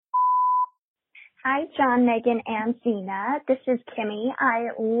Hi, John, Megan, and Zena. This is Kimmy. I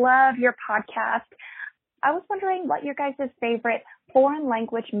love your podcast. I was wondering what your guys' favorite foreign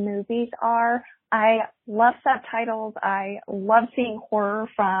language movies are. I love subtitles. I love seeing horror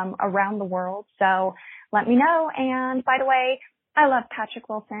from around the world. So let me know. And by the way, I love Patrick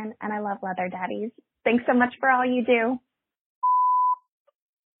Wilson and I love Leather Daddies. Thanks so much for all you do.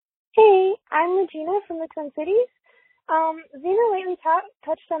 Hey, I'm Regina from the Twin Cities. Zena lately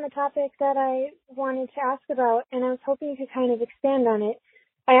touched on the topic that I wanted to ask about, and I was hoping you could kind of expand on it.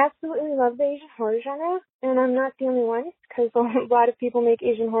 I absolutely love the Asian horror genre, and I'm not the only one, because a lot of people make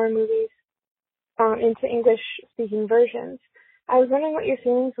Asian horror movies into English-speaking versions. I was wondering what your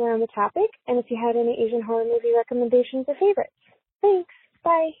feelings were on the topic, and if you had any Asian horror movie recommendations or favorites. Thanks.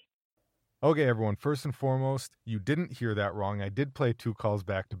 Bye. Okay, everyone, first and foremost, you didn't hear that wrong. I did play 2 calls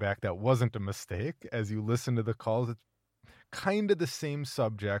back to back. That wasn't a mistake. As you listen to the calls, it's kind of the same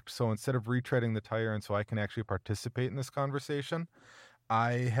subject. So instead of retreading the tire and so I can actually participate in this conversation,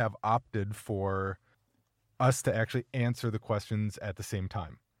 I have opted for us to actually answer the questions at the same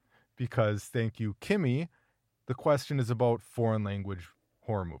time. Because, thank you, Kimmy, the question is about foreign language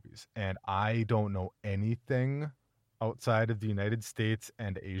horror movies. And I don't know anything outside of the United States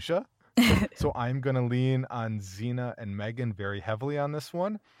and Asia. So I'm going to lean on Zena and Megan very heavily on this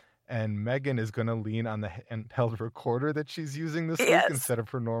one. And Megan is going to lean on the handheld recorder that she's using this week instead of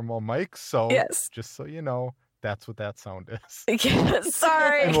her normal mic. So just so you know, that's what that sound is. Yes,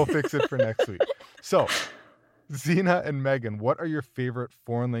 sorry. And we'll fix it for next week. So, Zena and Megan, what are your favorite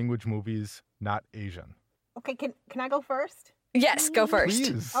foreign language movies, not Asian? Okay, can I go first? Yes, go first.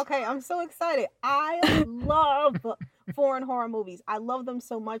 Please. Okay, I'm so excited. I love foreign horror movies. I love them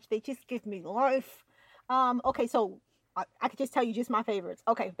so much. They just give me life. Okay, so I could just tell you just my favorites.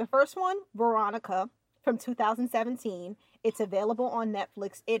 Okay, the first one, Veronica from 2017. It's available on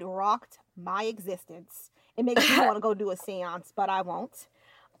Netflix. It rocked my existence. It makes me want to go do a seance, but I won't.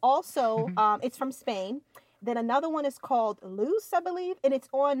 Also, it's from Spain. Then another one is called Loose, I believe, and it's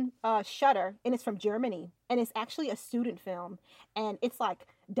on Shudder, and it's from Germany, and it's actually a student film, and it's like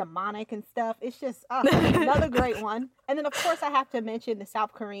demonic and stuff. It's just another great one. And then, of course, I have to mention the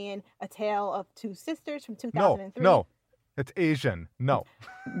South Korean A Tale of Two Sisters from 2003. No, it's Asian. No.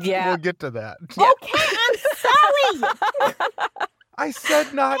 Yeah. We'll get to that. Yeah. Okay, I'm sorry. I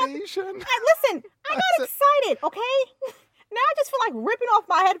said not Asian. Listen, I got excited, okay? Now I just feel like ripping off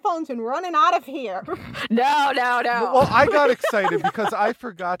my headphones and running out of here. No. Well, I got excited because I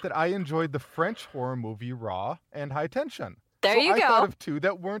forgot that I enjoyed the French horror movie Raw and High Tension. There you I go. thought of 2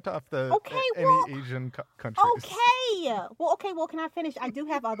 that weren't off the any Asian countries. Okay. Well, can I finish? I do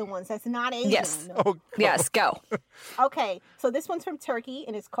have other ones that's not Asian. Yes. Oh, Yes, go. Okay, so this one's from Turkey,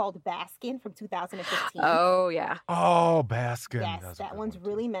 and it's called Baskin from 2015. Oh, yeah. Oh, Baskin. Yes, that one's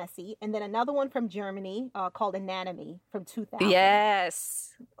really messy. And then another one from Germany called Anatomy from 2000.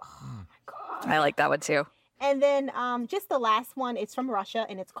 Yes. Oh, my God. I like that one, too. And then just the last one, it's from Russia,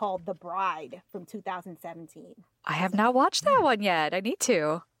 and it's called The Bride from 2017. I have not watched that one yet. I need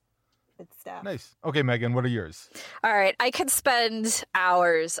to. Good stuff. Nice. Okay, Megan, what are yours? All right. I could spend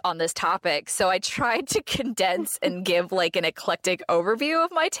hours on this topic, so I tried to condense and give like an eclectic overview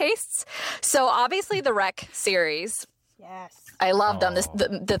of my tastes. So obviously the Rec series. Yes. I love them.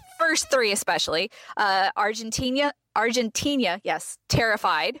 The first 3 especially. Argentina, yes.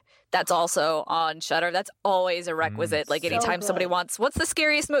 Terrified. That's also on Shudder. That's always a requisite. Like anytime somebody wants, what's the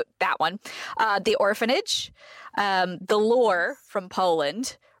scariest movie? That one. The Orphanage. The Lure from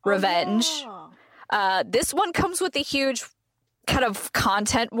Poland. Revenge. Yeah. This one comes with a huge kind of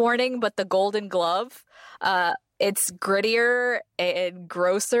content warning, but The Golden Glove. It's grittier and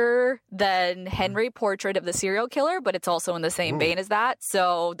grosser than Henry, Portrait of the Serial Killer, but it's also in the same vein as that.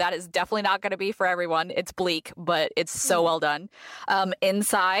 So that is definitely not going to be for everyone. It's bleak, but it's so well done.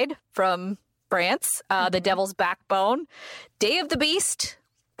 Inside from France, The Devil's Backbone, Day of the Beast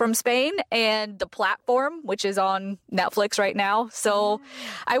from Spain, and The Platform, which is on Netflix right now. So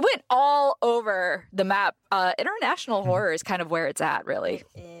I went all over the map. International horror is kind of where it's at, really.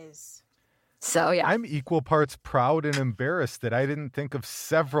 It is. So, yeah. I'm equal parts proud and embarrassed that I didn't think of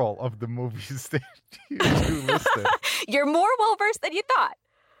several of the movies that you listed. You're more well-versed than you thought.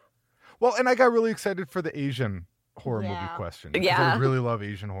 Well, and I got really excited for the Asian horror movie question. Because I really love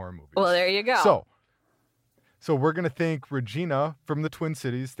Asian horror movies. Well, there you go. So we're going to thank Regina from the Twin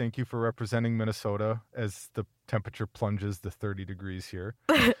Cities. Thank you for representing Minnesota as the temperature plunges to 30 degrees here.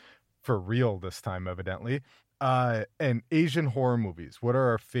 For real this time, evidently. And Asian horror movies. What are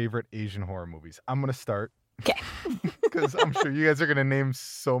our favorite Asian horror movies? I'm going to start. Okay. Because I'm sure you guys are going to name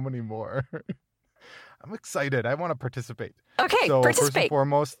so many more. I'm excited. I want to participate. Okay, so participate. First and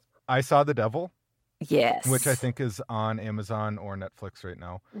foremost, I Saw the Devil Yes. which I think is on Amazon or Netflix right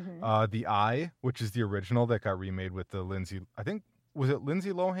now. Mhm. The Eye, which is the original that got remade with the Lindsay, I think, was it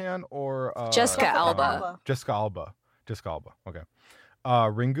Lindsay Lohan or Jessica Alba. Jessica Alba. Jessica Alba. Okay.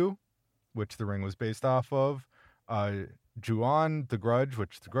 Ringu, which The Ring was based off of. Ju-on, The Grudge,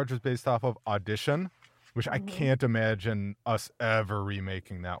 which The Grudge was based off of. Audition, which I Mhm. can't imagine us ever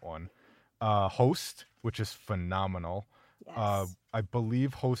remaking that one. Host, which is phenomenal. Yes. I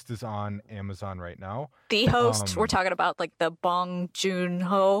believe Host is on Amazon right now. The Host, we're um, talking about like the Bong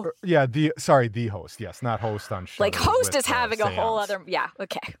Joon-ho. Yeah, the Host. Yes, not Host on Shudder. Like Host with, is having a whole Seance. other, yeah,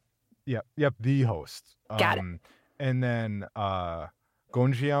 okay. Yep, The Host. Got it. And then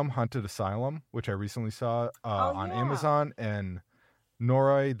Gonjiam Haunted Asylum, which I recently saw on yeah. Amazon, and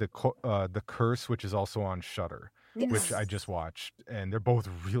Noroi the Curse, which is also on Shudder, which I just watched, and they're both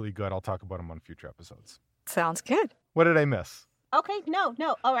really good. I'll talk about them on future episodes. Sounds good. What did I miss? Okay, no.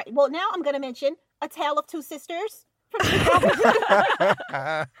 All right. Well, now I'm going to mention A Tale of Two Sisters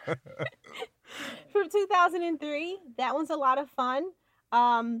from 2003. That one's a lot of fun.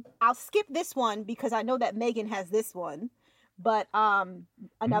 I'll skip this one because I know that Megan has this one. But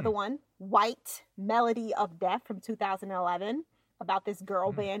another one, White Melody of Death from 2011, about this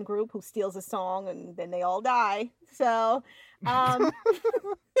girl band group who steals a song and then they all die. So, and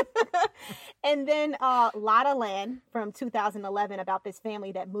then La La Land from 2011, about this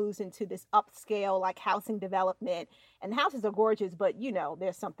family that moves into this upscale like housing development, and the houses are gorgeous, but you know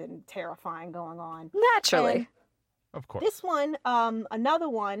there's something terrifying going on. Naturally. And Of course. this one, another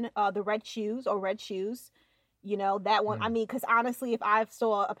one, The Red Shoes or Red Shoes. You know, that one, I mean, because honestly, if I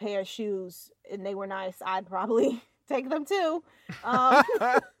saw a pair of shoes and they were nice, I'd probably take them too. And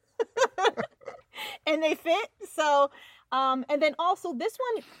they fit. So, and then also this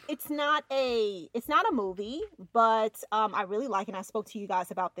one, it's not a movie, but I really like, and I spoke to you guys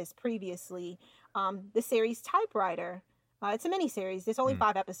about this previously, the series Typewriter. It's a miniseries. There's only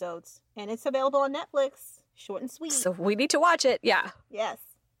 5 episodes, and it's available on Netflix. Short and sweet. So we need to watch it. Yeah. Yes.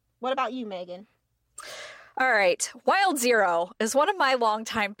 What about you, Megan? All right. Wild Zero is one of my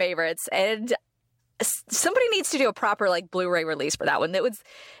longtime favorites, and somebody needs to do a proper like Blu-ray release for that one.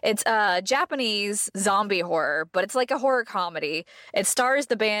 It's Japanese zombie horror, but it's like a horror comedy. It stars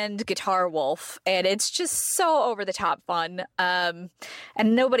the band Guitar Wolf, and it's just so over the top fun. And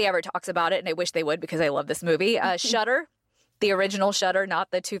nobody ever talks about it, and I wish they would because I love this movie. Shudder. The original Shudder,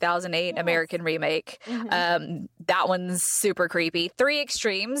 not the 2008 American remake. That one's super creepy. 3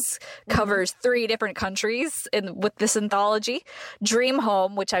 Extremes covers 3 different countries with this anthology. Dream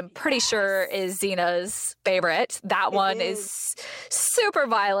Home, which I'm pretty sure is Zena's favorite. That one is super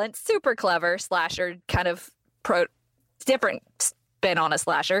violent, super clever slasher, kind of different spin on a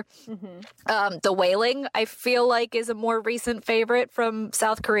slasher. The Wailing, I feel like, is a more recent favorite from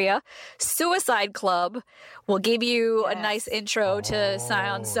South Korea. Suicide Club will give you a nice intro to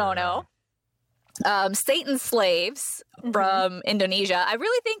Sion Sono. Satan's Slaves from Indonesia. I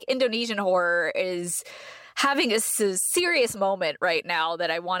really think Indonesian horror is having a serious moment right now that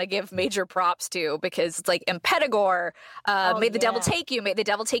I want to give major props to, because it's like Empedagore, Made the Devil Take You, Made the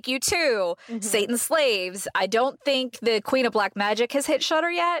Devil Take You 2, Satan's Slaves. I don't think the Queen of Black Magic has hit Shudder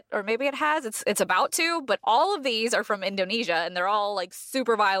yet, or maybe it has. It's about to, but all of these are from Indonesia, and they're all like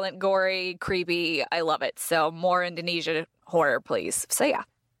super violent, gory, creepy. I love it. So more Indonesian horror, please. So yeah,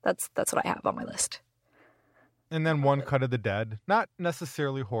 that's what I have on my list. And then One Cut of the Dead, not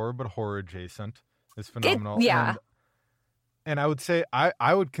necessarily horror, but horror adjacent, is phenomenal. And I would say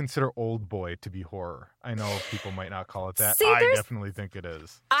I would consider Old Boy to be horror. I know people might not call it that. See, I definitely think it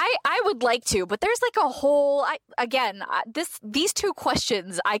is. I would like to, but there's like a whole these 2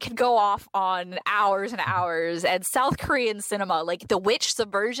 questions I could go off on hours and hours. And South Korean cinema, like The Witch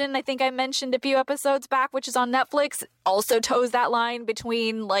Subversion, I think I mentioned a few episodes back, which is on Netflix, also toes that line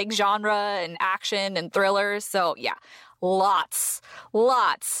between like genre and action and thrillers. So yeah, lots.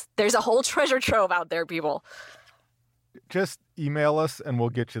 There's a whole treasure trove out there, people. Just email us and we'll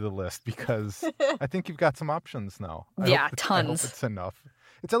get you the list, because I think you've got some options now. Tons. I hope it's enough.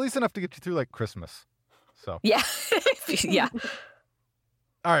 It's at least enough to get you through like Christmas. So yeah.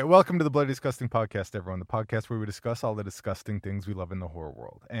 All right, welcome to the Bloody Disgusting Podcast, everyone. The podcast where we discuss all the disgusting things we love in the horror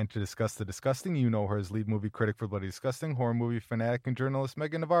world. And to discuss the disgusting, you know her as lead movie critic for Bloody Disgusting, horror movie fanatic, and journalist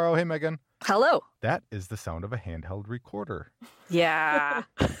Megan Navarro. Hey, Megan. Hello. That is the sound of a handheld recorder. Yeah.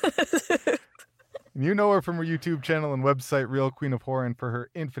 You know her from her YouTube channel and website, Real Queen of Horror, and for her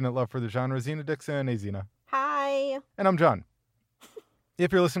infinite love for the genre, Zena Dixon. Hey, Zena. Hi. And I'm John.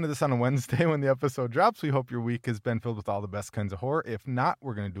 If you're listening to this on a Wednesday when the episode drops, we hope your week has been filled with all the best kinds of horror. If not,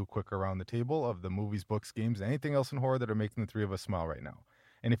 we're going to do a quick around the table of the movies, books, games, and anything else in horror that are making the 3 of us smile right now.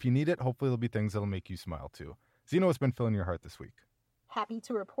 And if you need it, hopefully there'll be things that'll make you smile too. Zena, what's been filling your heart this week? Happy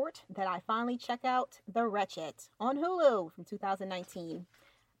to report that I finally checked out The Wretched on Hulu from 2019.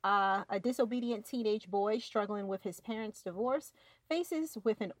 A disobedient teenage boy struggling with his parents' divorce faces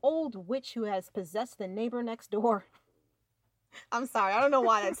with an old witch who has possessed the neighbor next door. I'm sorry, I don't know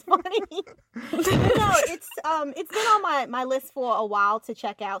why that's funny. No, it's been on my list for a while to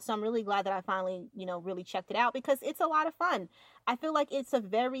check out, so I'm really glad that I finally, really checked it out because it's a lot of fun. I feel like it's a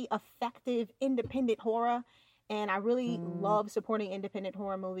very effective independent horror, and I really love supporting independent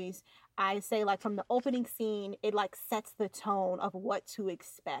horror movies. I say, like, from the opening scene, it like sets the tone of what to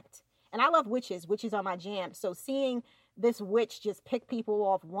expect. And I love witches. Witches are my jam. So seeing this witch just pick people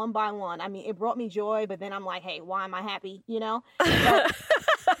off one by one, I mean, it brought me joy, but then I'm like, hey, why am I happy? But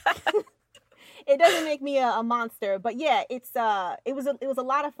it doesn't make me a monster. But yeah, it was a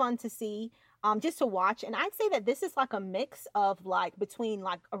lot of fun to see, just to watch. And I'd say that this is like a mix of like between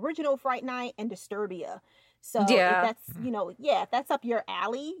like original Fright Night and Disturbia. So if that's up your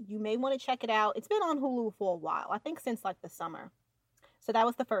alley, you may want to check it out. It's been on Hulu for a while, I think since like the summer. So that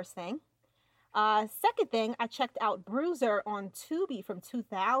was the first thing. Second thing, I checked out Bruiser on Tubi from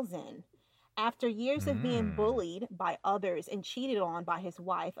 2000. After years of being bullied by others and cheated on by his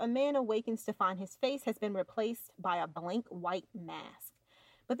wife, a man awakens to find his face has been replaced by a blank white mask.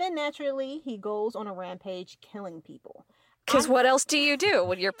 But then naturally, he goes on a rampage killing people. Because what else do you do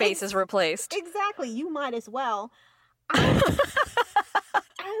when your face is replaced? Exactly. You might as well.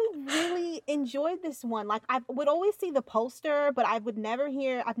 I really enjoyed this one. Like, I would always see the poster, but I've never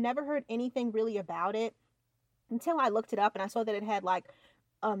heard anything really about it until I looked it up and I saw that it had like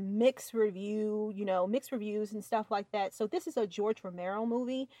a mixed reviews and stuff like that. So this is a George Romero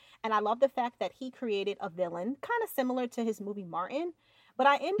movie, and I love the fact that he created a villain kind of similar to his movie Martin, but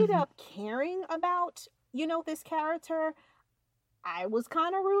I ended up caring about, this character. I was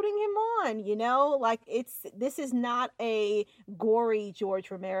kind of rooting him on, like this is not a gory George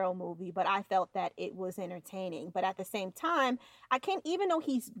Romero movie, but I felt that it was entertaining. But at the same time, I can't, even though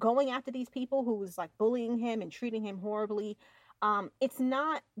he's going after these people who was like bullying him and treating him horribly, it's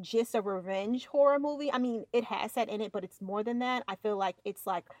not just a revenge horror movie. I mean, it has that in it, but it's more than that. I feel like it's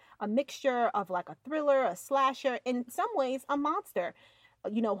like a mixture of like a thriller, a slasher, in some ways a monster,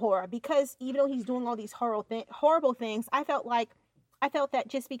 horror, because even though he's doing all these horrible things, I felt that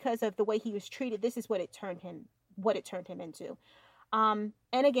just because of the way he was treated, this is what it turned him into. And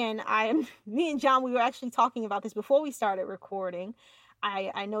again, me and John, we were actually talking about this before we started recording.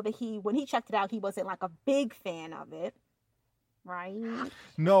 I know that when he checked it out, he wasn't like a big fan of it, right?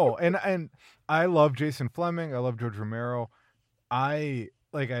 No, and I love Jason Fleming. I love George Romero. I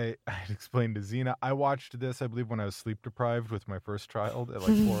had explained to Zena, I watched this, I believe, when I was sleep deprived with my first child at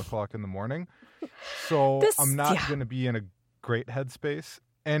like 4:00 in the morning. So I'm not going to be in a great headspace,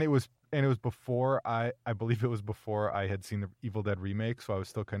 and it was before I believe it was before I had seen the Evil Dead remake, so I was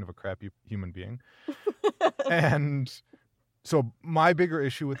still kind of a crappy human being. And so my bigger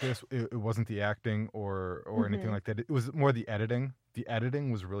issue with this, it wasn't the acting or anything like that. It was more the editing. The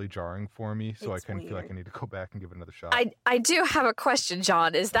editing was really jarring for me, so I kind of feel like I need to go back and give it another shot. I do have a question,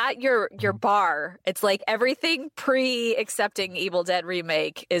 John. Is that your bar? It's like everything pre-accepting Evil Dead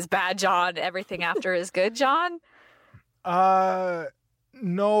remake is bad, John. Everything after is good, John? No,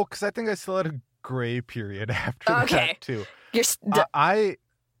 because I think I still had a gray period after that too. I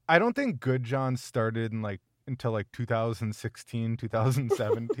don't think Good John started in until 2016,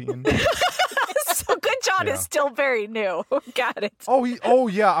 2017. So Good John is still very new. Got it. Oh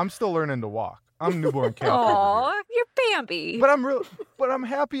yeah, I'm still learning to walk. I'm newborn cat. Aw, you're Bambi. But I'm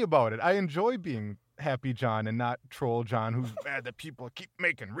happy about it. I enjoy being Happy John and not Troll John, who's mad that people keep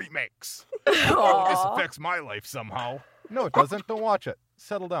making remakes. Oh, this affects my life somehow. No, it doesn't. Don't watch it.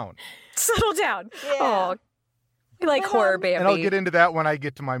 Settle down. Settle down. Yeah. Oh, you like horror Bambi. And I'll get into that when I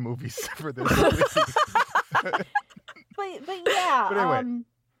get to my movies for this week. But yeah, but anyway.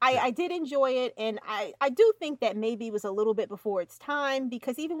 I did enjoy it, and I do think that maybe it was a little bit before its time,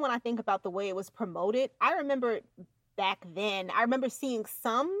 because even when I think about the way it was promoted, I remember back then, I remember seeing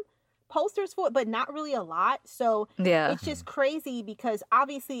some posters for it, but not really a lot. So yeah, it's just crazy, because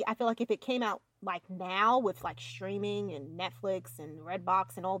obviously I feel like if it came out like now with like streaming and Netflix and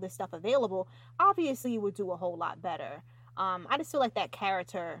Redbox and all this stuff available, obviously it would do a whole lot better. I just feel like that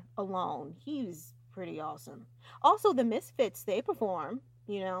character alone, he's pretty awesome. Also, the Misfits, they perform,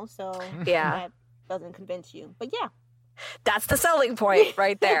 so yeah, that doesn't convince you. But yeah, that's the selling point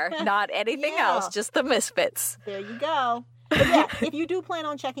right there. Not anything else, just the Misfits. There you go. But yeah, if you do plan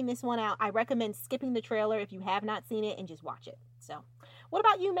on checking this one out, I recommend skipping the trailer if you have not seen it and just watch it. So, what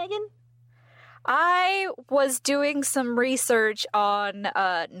about you, Megan? I was doing some research on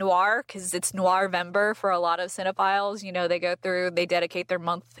noir because it's Noirvember for a lot of cinephiles. You know, they dedicate their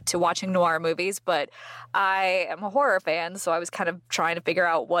month to watching noir movies, but I am a horror fan, so I was kind of trying to figure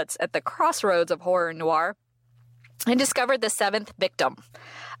out what's at the crossroads of horror and noir. I discovered The Seventh Victim.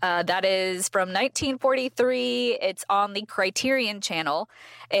 That is from 1943. It's on the Criterion Channel.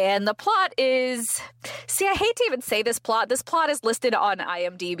 And the plot is... See, I hate to even say this plot. This plot is listed on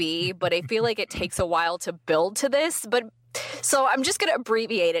IMDb, but I feel like it takes a while to build to this. So I'm just going to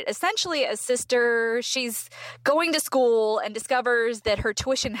abbreviate it. Essentially, a sister, she's going to school and discovers that her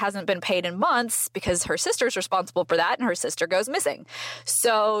tuition hasn't been paid in months because her sister's responsible for that, and her sister goes missing.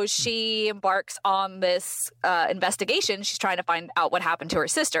 So she embarks on this investigation. She's trying to find out what happened to her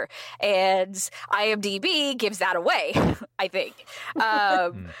sister. And IMDb gives that away, I think.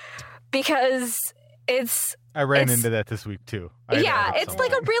 Because I ran into that this week too. It's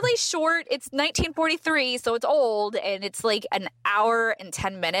like a really short, it's 1943, so it's old, and it's like an hour and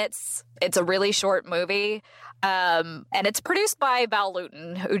 10 minutes. It's a really short movie. And it's produced by Val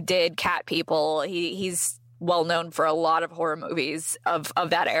Lewton, who did Cat People. He's well known for a lot of horror movies of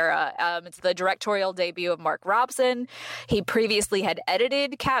that era. It's the directorial debut of Mark Robson. He previously had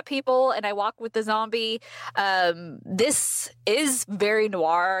edited Cat People and I Walk with the Zombie. This is very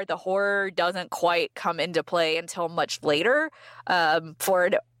noir. The horror doesn't quite come into play until much later for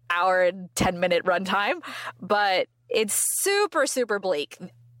an hour and 10-minute runtime, but it's super, super bleak.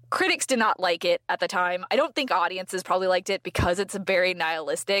 Critics did not like it at the time. I don't think audiences probably liked it because it's very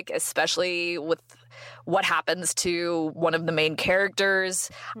nihilistic, especially with what happens to one of the main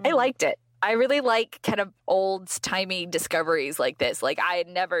characters. I liked it. I really like kind of old-timey discoveries like this. Like, I had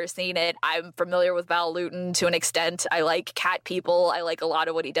never seen it. I'm familiar with Val Lewton to an extent. I like Cat People. I like a lot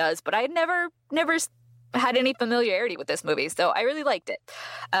of what he does, but I had never had any familiarity with this movie, so I really liked it.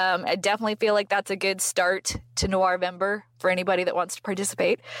 I definitely feel like that's a good start to Noirvember for anybody that wants to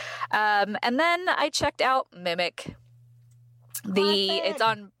participate. And then I checked out Mimic. It's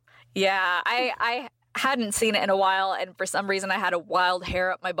on. Yeah, I hadn't seen it in a while, and for some reason I had a wild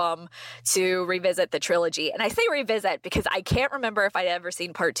hair up my bum to revisit the trilogy. And I say revisit because I can't remember if I'd ever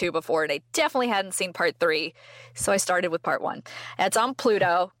seen part 2 before, and I definitely hadn't seen part 3, so I started with part 1. And it's on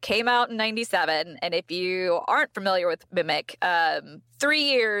Pluto, came out in 97, and if you aren't familiar with Mimic, 3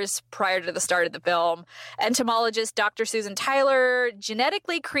 years prior to the start of the film, entomologist Dr. Susan Tyler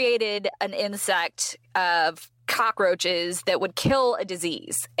genetically created an insect of cockroaches that would kill a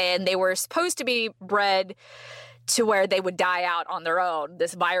disease, and they were supposed to be bred to where they would die out on their own.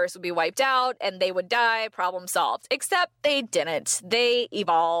 This virus would be wiped out and they would die, problem solved. Except they didn't. They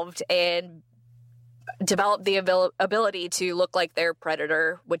evolved and developed the ability to look like their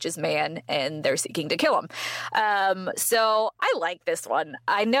predator, which is man, and they're seeking to kill him. So I like this one.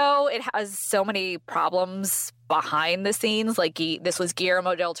 I know it has so many problems behind the scenes. Like, this was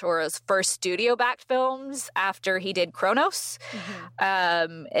Guillermo del Toro's first studio-backed films after he did Cronos.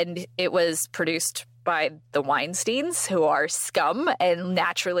 And it was produced by the Weinsteins, who are scum, and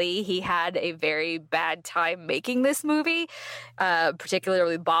naturally he had a very bad time making this movie,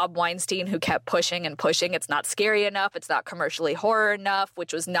 particularly Bob Weinstein, who kept pushing and pushing. It's not scary enough, it's not commercially horror enough,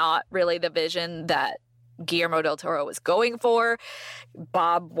 which was not really the vision that Guillermo del Toro was going for.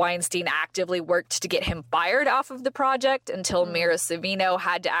 Bob Weinstein actively worked to get him fired off of the project until Mira Sorvino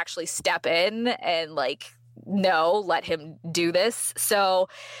had to actually step in and let him do this. So,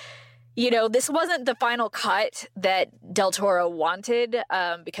 this wasn't the final cut that Del Toro wanted,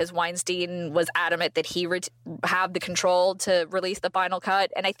 because Weinstein was adamant that he have the control to release the final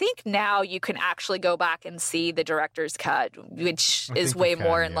cut. And I think now you can actually go back and see the director's cut, which is way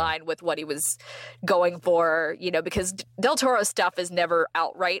more in line with what he was going for, because Del Toro's stuff is never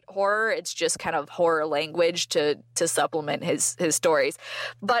outright horror. It's just kind of horror language to supplement his stories.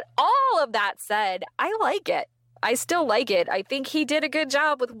 But all of that said, I like it. I still like it. I think he did a good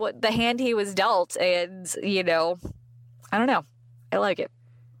job with the hand he was dealt. And, I don't know. I like it.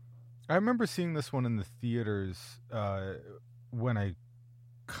 I remember seeing this one in the theaters when I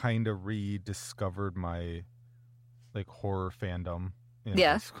kind of rediscovered my horror fandom in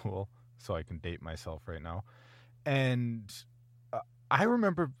high school. So I can date myself right now. And I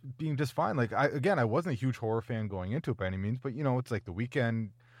remember being just fine. I wasn't a huge horror fan going into it by any means, but it's like the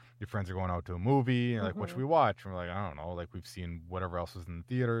weekend. Your friends are going out to a movie, and what should we watch? And we're like, I don't know, we've seen whatever else was in the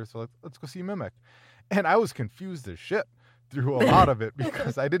theater, so let's go see Mimic. And I was confused as shit through a lot of it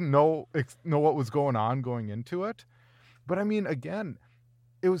because I didn't know what was going on going into it. But I mean, again,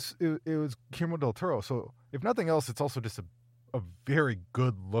 it was Guillermo del Toro, so if nothing else, it's also just a very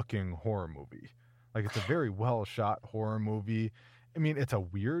good looking horror movie. It's a very well shot horror movie, I mean, it's a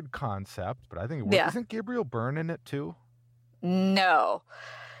weird concept, but I think it works. Yeah. Isn't Gabriel Byrne in it too? No.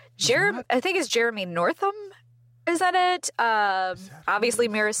 Not? I think it's Jeremy Northam is in it. Obviously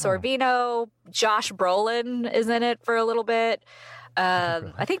Mira Sorvino. Josh Brolin is in it for a little bit.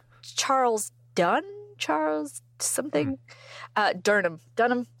 Really? I think Charles something. Dunham.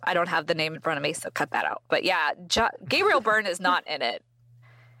 I don't have the name in front of me, so cut that out. But yeah, Gabriel Byrne is not in it.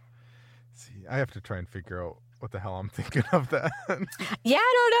 See, I have to try and figure out what the hell I'm thinking of that. Yeah,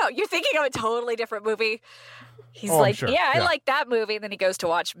 I don't know. You're thinking of a totally different movie. He's I'm like, sure. I like that movie. And then he goes to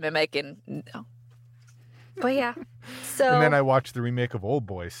watch Mimic and no. But yeah. So And then I watched the remake of Old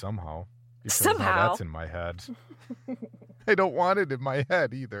Boy somehow. Because now Somehow. that's in my head. I don't want it in my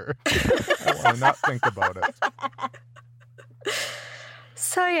head either. I want to not think about it.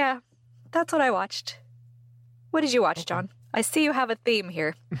 So yeah, that's what I watched. What did you watch, John? I see you have a theme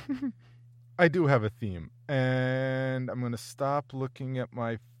here. I do have a theme, and I'm going to stop looking at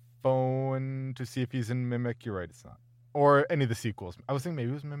my phone to see if he's in Mimic. You're right, it's not. Or any of the sequels. I was thinking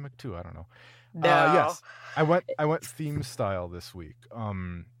maybe it was Mimic 2. I don't know. No. Yes, I went theme style this week.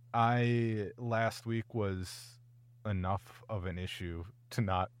 Last week was enough of an issue to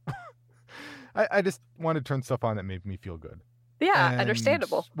not. I just wanted to turn stuff on that made me feel good. Yeah, And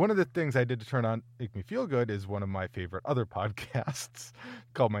understandable. One of the things I did to turn on make me feel good is one of my favorite other podcasts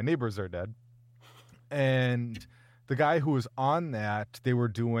called My Neighbors Are Dead. And the guy who was on that, they were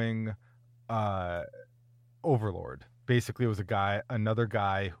doing Overlord. Basically, it was another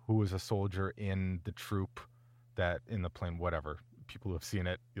guy who was a soldier in the troop that in the plane, whatever. People who have seen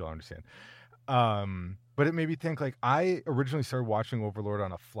it, you'll understand. But it made me think, like, I originally started watching Overlord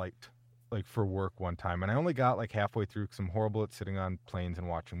on a flight, like for work one time, and I only got like halfway through because I'm horrible at sitting on planes and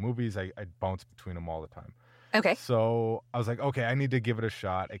watching movies. I bounce between them all the time. Okay. So I was like, okay, I need to give it a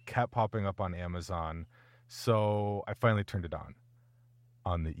shot. It kept popping up on Amazon, so I finally turned it on.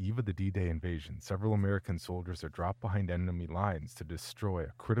 On the eve of the D-Day invasion, several American soldiers are dropped behind enemy lines to destroy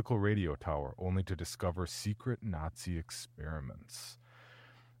a critical radio tower, only to discover secret Nazi experiments.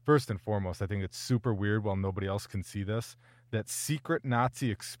 First and foremost, I think it's super weird, while nobody else can see this, that secret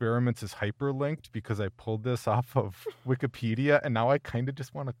Nazi experiments is hyperlinked because I pulled this off of Wikipedia, and now I kind of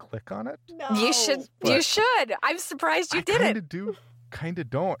just want to click on it. No. You should. But I'm surprised you I did kind it. of do, kind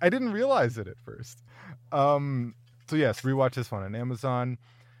of don't. I didn't realize it at first. So yes, rewatch this one on Amazon.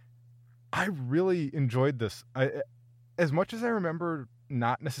 I really enjoyed this. As much as I remember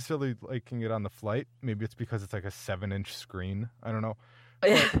not necessarily liking it on the flight, maybe it's because it's like a 7-inch screen. I don't know.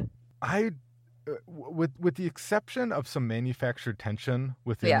 With the exception of some manufactured tension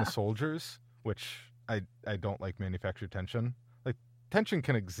within the soldiers, which I don't like manufactured tension. Like, tension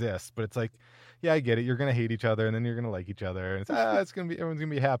can exist, but it's like, yeah, I get it. You're gonna hate each other, and then you're gonna like each other, and it's everyone's gonna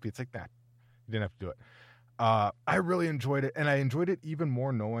be happy. It's like that. You didn't have to do it. I really enjoyed it, and I enjoyed it even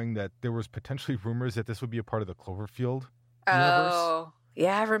more knowing that there was potentially rumors that this would be a part of the Cloverfield universe. Oh,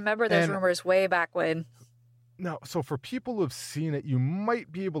 yeah, I remember those rumors way back when. No, so for people who have seen it, you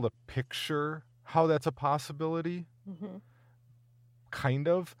might be able to picture how that's a possibility, kind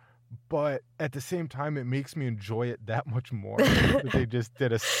of, but at the same time, it makes me enjoy it that much more that they just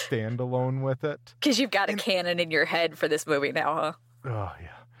did a standalone with it. Because you've got a canon in your head for this movie now, huh? Oh, yeah.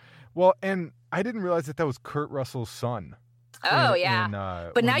 Well, and I didn't realize that was Kurt Russell's son. Oh,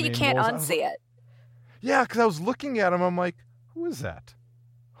 yeah. But now you can't unsee it. Yeah, because I was looking at him, I'm like, who is that?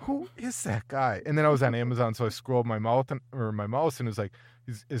 Who is that guy? And then I was on Amazon, so I scrolled my mouse and it was like,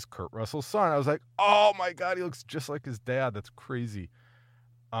 is Kurt Russell's son? I was like, oh my God, he looks just like his dad. That's crazy.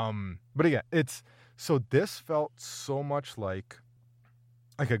 But again, this felt so much like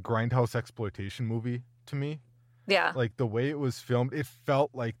a Grindhouse exploitation movie to me. Yeah. Like the way it was filmed, it felt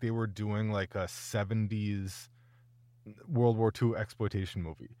like they were doing like a 70s World War II exploitation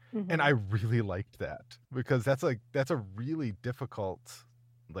movie. And I really liked that because that's a really difficult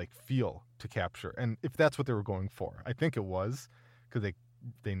like feel to capture. And if that's what they were going for, I think it was, because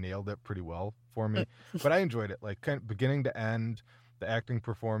they nailed it pretty well for me. But I enjoyed it, like kind of beginning to end, the acting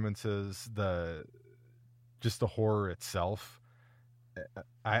performances, just the horror itself.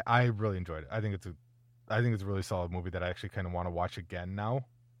 I really enjoyed it. I think it's a really solid movie that I actually kind of want to watch again now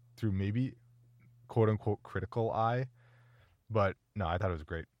through maybe quote unquote critical eye. But no, I thought it was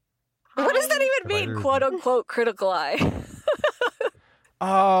great. What does that even mean, quote unquote critical eye?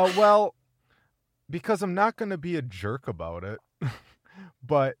 Well, because I'm not going to be a jerk about it,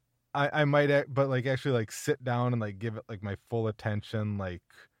 but I might, but like actually like sit down and like give it like my full attention, like.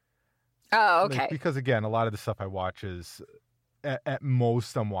 Oh, okay. Like, because again, a lot of the stuff I watch is at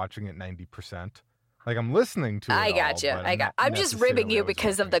most I'm watching it 90%. Like I'm listening to it. I got you. I'm just ribbing you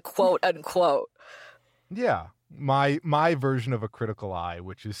because of the quote unquote. Yeah. my version of a critical eye,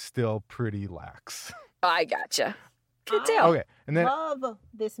 which is still pretty lax. I gotcha. Good deal. Okay, and then love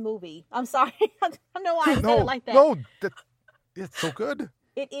this movie. I'm sorry. I don't know why I said it like that. No, it's so good.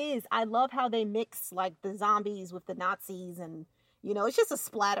 It is. I love how they mix like the zombies with the Nazis, and it's just a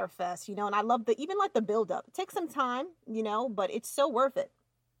splatter fest, and I love even like the build up. It takes some time, but it's so worth it.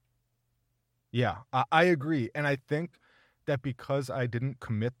 Yeah, I agree. And I think that because I didn't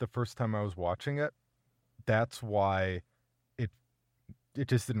commit the first time I was watching it, that's why it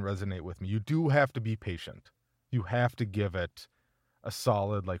just didn't resonate with me. You do have to be patient. You have to give it a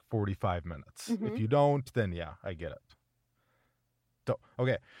solid 45 minutes. Mm-hmm. If you don't, then yeah, I get it. So,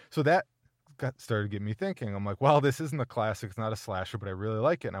 okay, so that started getting me thinking. I'm like, well, this isn't a classic. It's not a slasher, but I really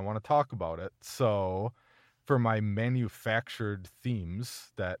like it, and I want to talk about it. So for my manufactured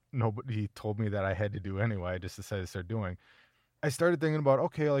themes that nobody told me that I had to do anyway, I just decided to start doing, I started thinking about,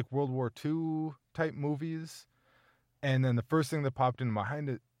 okay, like World War II type movies. And then the first thing that popped into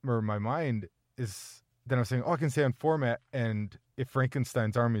my mind is then I was saying, I can stay on format and if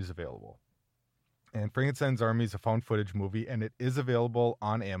Frankenstein's Army is available. And Frankenstein's Army is a found footage movie, and it is available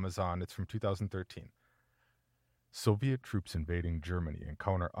on Amazon. It's from 2013. Soviet troops invading Germany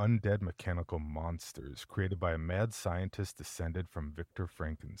encounter undead mechanical monsters created by a mad scientist descended from Victor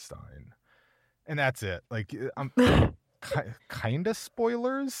Frankenstein. And that's it. Like, I'm kind of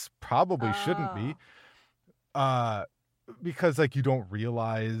spoilers. Probably shouldn't be. Because you don't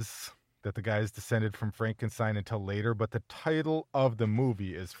realize that the guy is descended from Frankenstein until later, but the title of the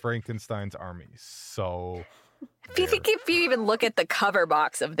movie is Frankenstein's Army. So if you even look at the cover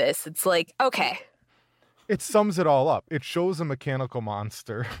box of this, it's like, okay. It sums it all up. It shows a mechanical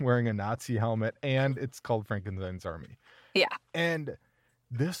monster wearing a Nazi helmet, and it's called Frankenstein's Army. Yeah. And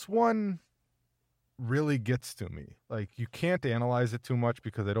this one really gets to me. You can't analyze it too much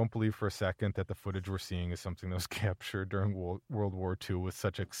because I don't believe for a second that the footage we're seeing is something that was captured during World War II with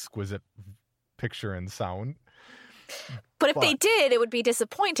such exquisite picture and sound. But if they did, it would be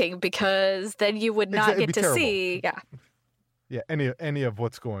disappointing because then you would not get to see. Yeah, any of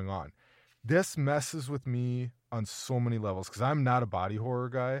what's going on. This messes with me on so many levels because I'm not a body horror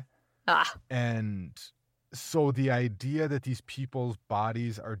guy. And so the idea that these people's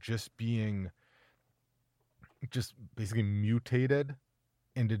bodies are just being basically mutated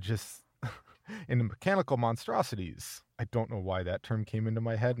into into mechanical monstrosities. I don't know why that term came into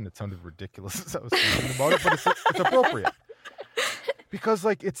my head and it sounded ridiculous as I was thinking about it, but it's appropriate. Because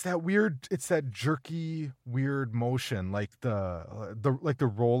it's that jerky, weird motion, like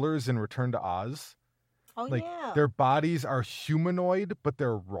the rollers in Return to Oz. Oh, yeah. Their bodies are humanoid, but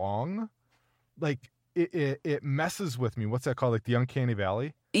they're wrong. It messes with me. What's that called? The Uncanny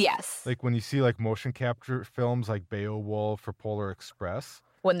Valley? Yes. When you see motion capture films like Beowulf or Polar Express.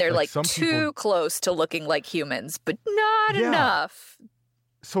 When they're too close to looking like humans, but not enough.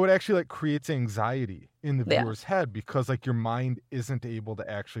 So it actually creates anxiety in the viewer's head because your mind isn't able to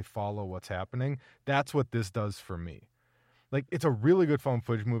actually follow what's happening. That's what this does for me. It's a really good found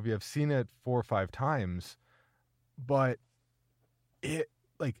footage movie. I've seen it 4 or 5 times, but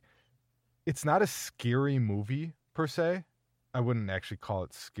it's not a scary movie per se. I wouldn't actually call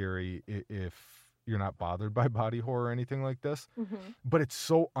it scary if you're not bothered by body horror or anything like this, but it's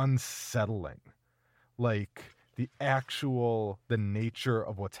so unsettling. The nature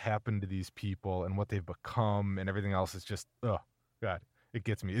of what's happened to these people and what they've become and everything else is just, oh God, it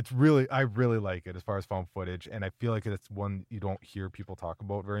gets me. I really like it as far as found footage. And I feel like it's one you don't hear people talk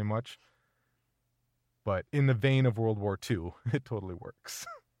about very much, but in the vein of World War II, it totally works.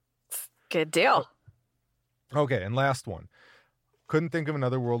 Good deal. Okay. And last one. Couldn't think of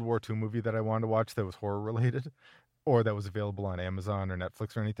another World War II movie that I wanted to watch that was horror related or that was available on Amazon or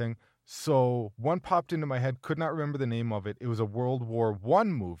Netflix or anything. So one popped into my head, could not remember the name of it. It was a World War I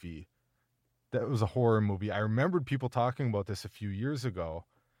movie that was a horror movie. I remembered people talking about this a few years ago,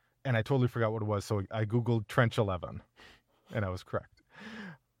 and I totally forgot what it was. So I Googled Trench 11, and I was correct.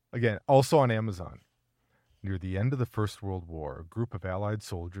 Again, also on Amazon. Near the end of the First World War, a group of Allied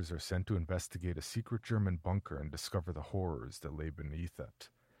soldiers are sent to investigate a secret German bunker and discover the horrors that lay beneath it.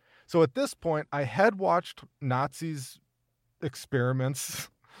 So at this point, I had watched Nazis' experiments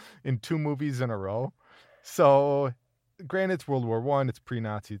in 2 movies in a row. So granted, it's World War I, it's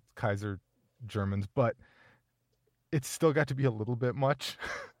pre-Nazi Kaiser Germans, but it's still got to be a little bit much.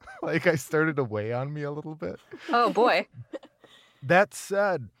 I started to weigh on me a little bit. Oh boy. That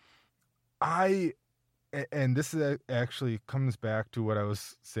said, and this actually comes back to what I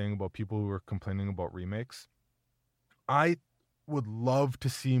was saying about people who were complaining about remakes. I would love to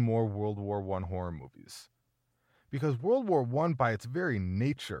see more World War I horror movies. Because World War I, by its very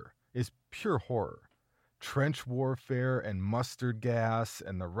nature, is pure horror. trench warfare and mustard gas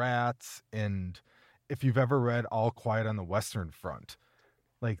and the rats. And if you've ever read All Quiet on the Western Front,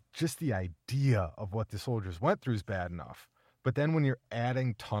 like just the idea of what the soldiers went through is bad enough. But then when you're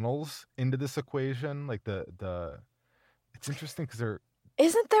adding tunnels into this equation, like it's interesting because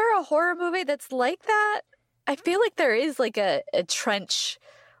Isn't there a horror movie that's like that? I feel like there is like a trench,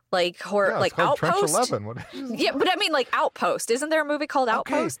 like horror, like Outpost. Trench 11. Yeah, but I mean like Outpost. Isn't there a movie called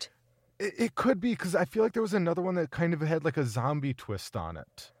Outpost? It could be, because I feel like there was another one that kind of had like a zombie twist on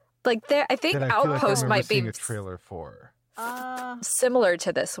it. Like there, I think Outpost might be a trailer for similar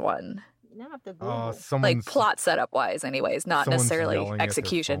to this one. Now I have to Google. Like plot setup wise, anyways, not necessarily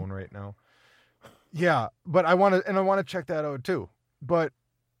execution. At their phone right now. Yeah, but I want to check that out too. But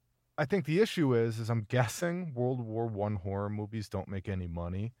I think the issue is I'm guessing World War I horror movies don't make any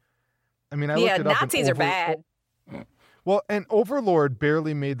money. I mean, I looked it up. Nazis are bad. Well, and Overlord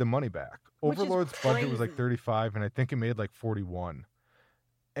barely made the money back. Which is Overlord's budget was like crazy. 35, and I think it made like 41.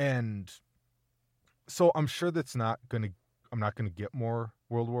 And so I'm sure I'm not gonna get more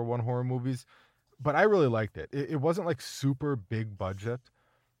World War I horror movies, but I really liked it. It wasn't like super big budget.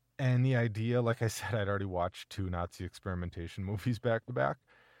 And the idea, like I said, I'd already watched 2 Nazi experimentation movies back to back.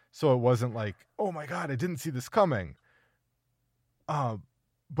 So it wasn't like, oh my God, I didn't see this coming.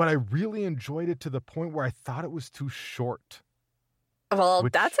 But I really enjoyed it to the point where I thought it was too short. Well,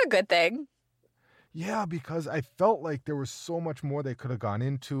 that's a good thing. Yeah, because I felt like there was so much more they could have gone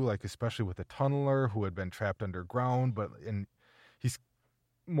into, like especially with the tunneler who had been trapped underground.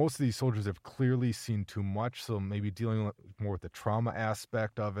 Most of these soldiers have clearly seen too much, so maybe dealing more with the trauma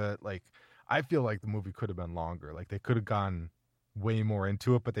aspect of it. Like, I feel like the movie could have been longer. Like, they could have gone way more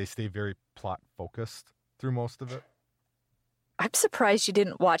into it, but they stay very plot focused through most of it. I'm surprised you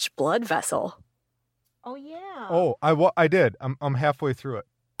didn't watch Blood Vessel. Oh yeah. Oh, I did. I'm halfway through it.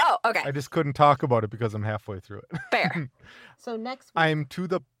 Oh, okay. I just couldn't talk about it because I'm halfway through it. Fair. So next week. I'm to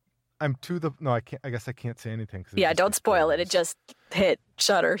the. No, I can't. I guess I can't say anything. Yeah, don't spoil it. It just hit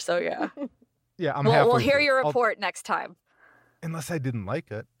Shudder, so yeah. Yeah, We'll hear your report next time. Unless I didn't like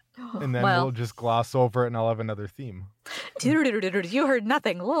it, and then we'll just gloss over it, and I'll have another theme. You heard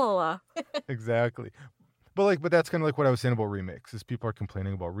nothing. La. Exactly. But that's kind of like what I was saying about remakes. Is people are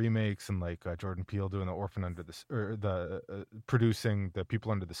complaining about remakes and like Jordan Peele doing the Orphan Under the producing the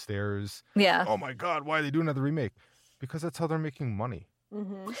People Under the Stairs. Yeah. Oh my God, why are they doing another remake? Because that's how they're making money.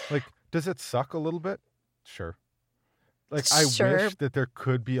 Mm-hmm. Like, does it suck a little bit? Sure. Like, I wish that there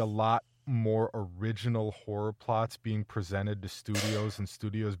could be a lot more original horror plots being presented to studios and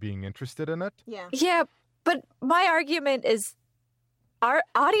studios being interested in it. Yeah. Yeah, but my argument is our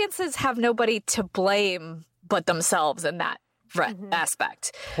audiences have nobody to blame but themselves in that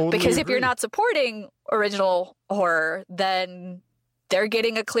aspect. Totally because if agree. you're not supporting original horror, then they're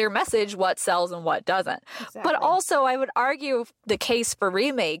getting a clear message what sells and what doesn't. Exactly. But also, I would argue the case for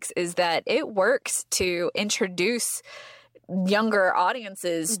remakes is that it works to introduce younger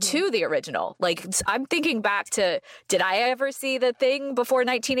audiences to the original. Like, I'm thinking back to, did I ever see The Thing before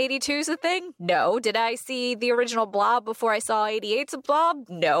 1982's The Thing? No. Did I see the original Blob before I saw 88's Blob?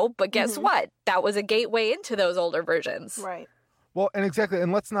 No. But guess what? That was a gateway into those older versions. Right. Well, and exactly.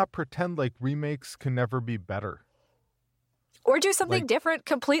 And let's not pretend like remakes can never be better. Or do something different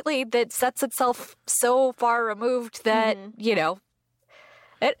completely that sets itself so far removed that,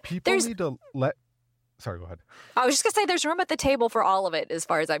 People need to let... Sorry, go ahead. I was just going to say there's room at the table for all of it as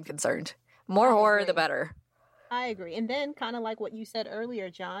far as I'm concerned. More horror, the better. I agree. And then kind of like what you said earlier,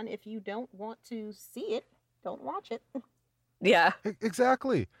 John, if you don't want to see it, don't watch it. Yeah.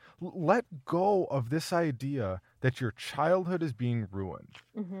 Exactly. Let go of this idea that your childhood is being ruined.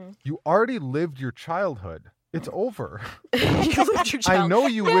 You already lived your childhood. It's over. You lived your childhood. I know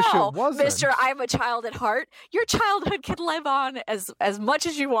you wish it wasn't. Mister, I'm a child at heart. Your childhood can live on as much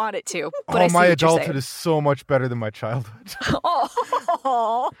as you want it to. But I see my what you're adulthood saying. is so much better than my childhood.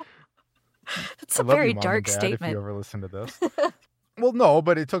 Oh, that's a I love very you, Mom dark and Dad, statement. If you ever listen to this. Well, no,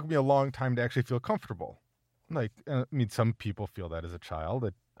 but it took me a long time to actually feel comfortable. Like, I mean, some people feel that as a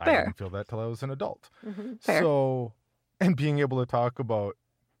child. I Fair. didn't feel that till I was an adult. Fair. So, and being able to talk about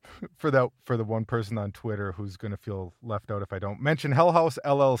for the one person on Twitter who's going to feel left out if I don't mention Hell House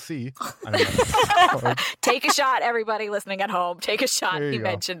LLC. Take a shot, everybody listening at home. Take a shot. There you He go.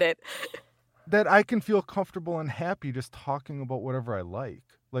 mentioned it. That I can feel comfortable and happy just talking about whatever I like.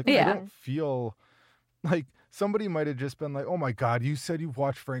 Like, I Yeah. don't feel like somebody might have just been like, oh my God, you said you've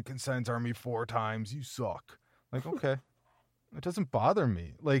watched Frankenstein's Army 4 times. You suck. Like, okay. It doesn't bother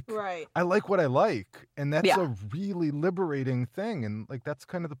me. Like, Right. I like what I like. And that's Yeah. a really liberating thing. And like, that's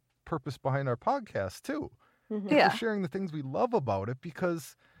kind of the purpose behind our podcast too. Yeah. We're sharing the things we love about it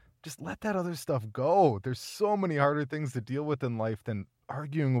because just let that other stuff go. There's so many harder things to deal with in life than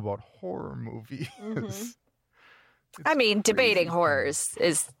arguing about horror movies. I mean, debating crazy. horrors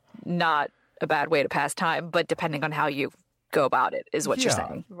is not a bad way to pass time, but depending on how you go about it is what you're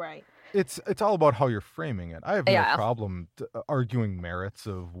saying. Right. It's all about how you're framing it. I have no Yeah. problem arguing merits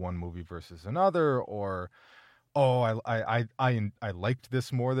of one movie versus another, or I liked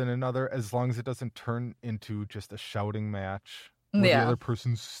this more than another, as long as it doesn't turn into just a shouting match where the Yeah. other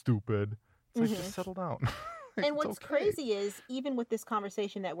person's stupid. It's like, just settle down. And It's what's okay. crazy is, even with this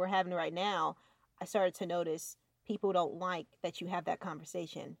conversation that we're having right now, I started to notice people don't like that you have that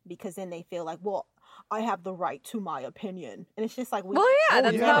conversation, because then they feel like, well, I have the right to my opinion. And it's just like, Well, yeah,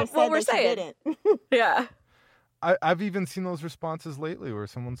 that's never not said what we're that you saying. didn't. Yeah. I've even seen those responses lately where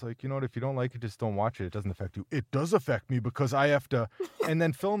someone's like, you know what, if you don't like it, just don't watch it. It doesn't affect you. It does affect me because I have to, and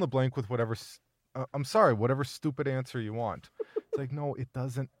then fill in the blank with whatever, whatever stupid answer you want. It's like, no, it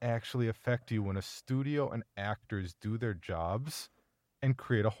doesn't actually affect you when a studio and actors do their jobs and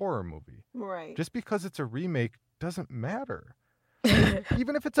create a horror movie. Right. Just because it's a remake doesn't matter.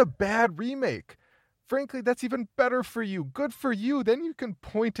 Even if it's a bad remake, frankly, that's even better for you. Good for you. Then you can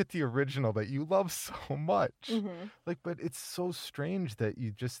point at the original that you love so much. Like, but it's so strange that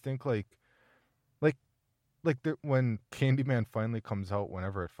you just think when Candyman finally comes out,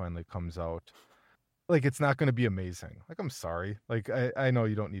 whenever it finally comes out, like, it's not going to be amazing. Like, I'm sorry. Like, I know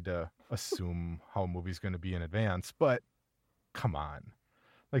you don't need to assume how a movie's going to be in advance, but come on.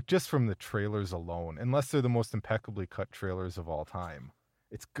 Like, just from the trailers alone, unless they're the most impeccably cut trailers of all time,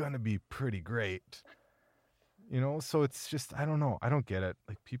 it's going to be pretty great. You know, so it's just, I don't know. I don't get it.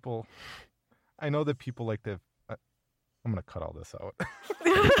 Like, people, I know that people like to, I'm going to cut all this out.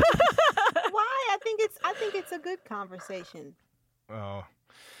 Why? I think it's a good conversation. Oh,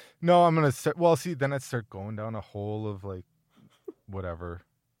 no, I'm going to start, well, see, then I'd start going down a hole of, like, whatever.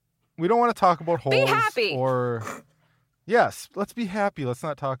 We don't want to talk about holes. Be happy. Or, yes, let's be happy. Let's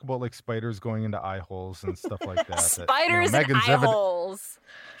not talk about, like, spiders going into eye holes and stuff like that. Spiders and eye holes.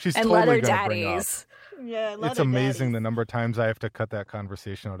 She's and totally leather gonna bring up. daddies. Yeah, It's amazing the number of times I have to cut that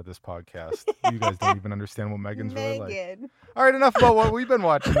conversation out of this podcast. You guys don't even understand what Megan's really like. Megan. All right, enough about what we've been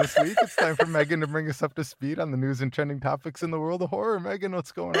watching this week. It's time for Megan to bring us up to speed on the news and trending topics in the world of horror. Megan,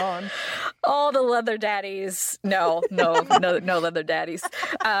 what's going on? All the leather daddies. No leather daddies.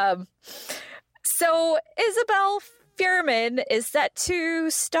 So Isabel Fuhrman is set to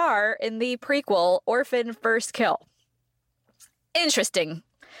star in the prequel Orphan First Kill. Interesting.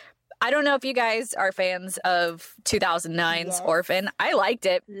 I don't know if you guys are fans of 2009's Yes. Orphan. I liked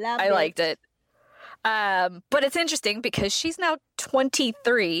it. Love I liked it. But it's interesting because she's now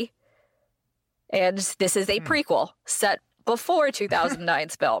 23, and this is a prequel set before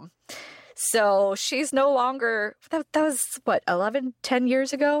 2009's film. So she's no longer, that was what, 10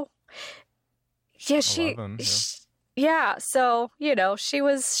 years ago? Yeah, 11, yeah. yeah, so, you know, she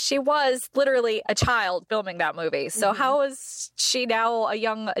was literally a child filming that movie. So how is she now a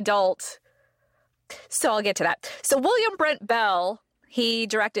young adult? So I'll get to that. So William Brent Bell, he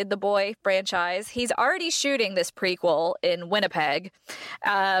directed the Boy franchise. He's already shooting this prequel in Winnipeg.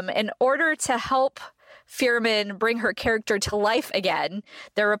 In order to help Fuhrman bring her character to life again,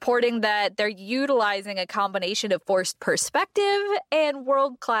 they're reporting that they're utilizing a combination of forced perspective and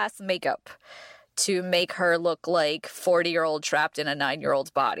world-class makeup to make her look like 40-year-old trapped in a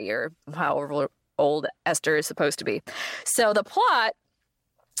 9-year-old's body, or however old Esther is supposed to be. So the plot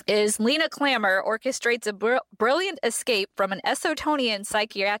is Lena Klammer orchestrates a brilliant escape from an Estonian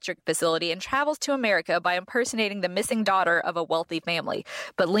psychiatric facility and travels to America by impersonating the missing daughter of a wealthy family.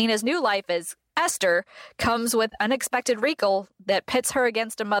 But Lena's new life as Esther comes with unexpected wrinkle that pits her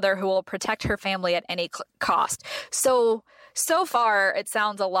against a mother who will protect her family at any cost. So far, it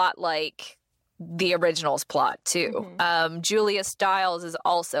sounds a lot like the original's plot too. Julia Stiles is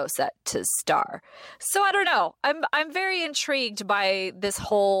also set to star. So I don't know. I'm very intrigued by this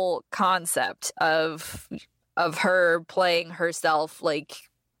whole concept of her playing herself, like,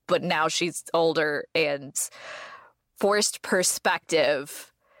 but now she's older, and forced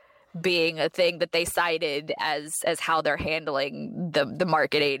perspective being a thing that they cited as how they're handling the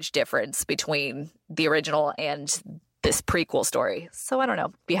market age difference between the original and this prequel story. So I don't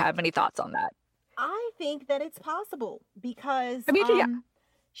know. Do you have any thoughts on that? I think that it's possible because yeah.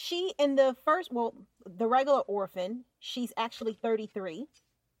 she in the the regular Orphan, she's actually 33,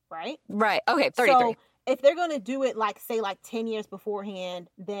 right? Right. Okay, 33. So if they're going to do it like 10 years beforehand,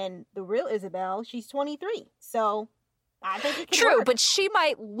 then the real Isabel, she's 23. So I think it can work. But she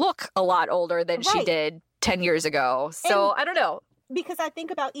might look a lot older than she Right. did 10 years ago. So I don't know. Because I think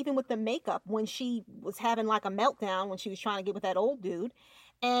about even with the makeup, when she was having like a meltdown when she was trying to get with that old dude,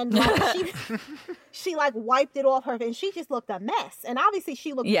 And like she like wiped it off her, and she just looked a mess. And obviously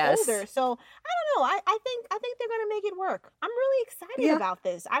she looked older. So I don't know. I think they're gonna make it work. I'm really excited about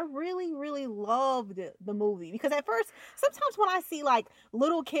this. I really, really loved the movie, because at first, sometimes when I see like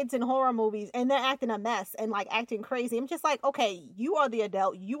little kids in horror movies and they're acting a mess and like acting crazy, I'm just like, okay, you are the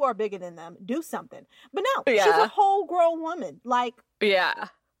adult, you are bigger than them, do something. But no, she's a whole grown woman. Like, I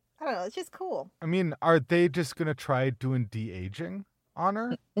don't know, it's just cool. I mean, are they just gonna try doing de-aging on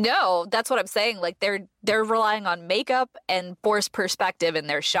her? No, that's what I'm saying. Like they're relying on makeup and forced perspective in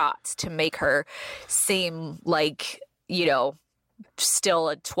their shots to make her seem like, you know, still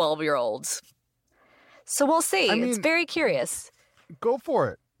a 12-year-old. So we'll see. I mean, it's very curious. Go for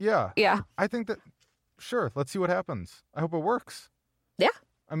it. Yeah. Yeah. I think that, sure, let's see what happens. I hope it works. Yeah.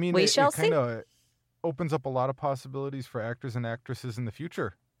 I mean, we shall it kind of opens up a lot of possibilities for actors and actresses in the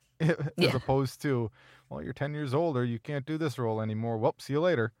future. As opposed to, well, you're 10 years older, you can't do this role anymore. Well, see you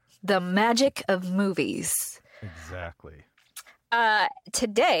later. The magic of movies. Exactly.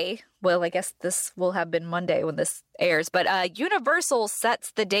 Today, well, I guess this will have been Monday when this airs, but Universal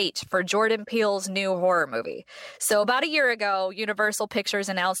sets the date for Jordan Peele's new horror movie. So about a year ago, Universal Pictures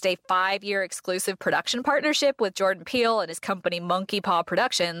announced a 5-year exclusive production partnership with Jordan Peele and his company Monkey Paw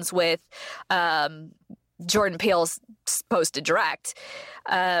Productions, with Jordan Peele's supposed to direct.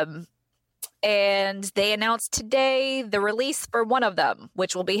 And they announced today the release for one of them,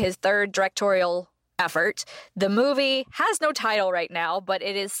 which will be his third directorial effort. The movie has no title right now, but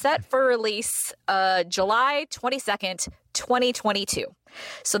it is set for release July 22nd, 2022.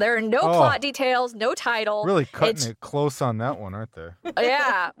 So there are no plot details, no title. Really cutting it close on that one, aren't they?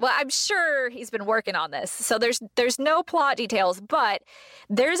 Yeah. Well, I'm sure he's been working on this. So there's no plot details, but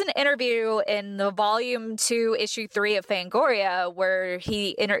there's an interview in the Volume 2, Issue 3 of Fangoria where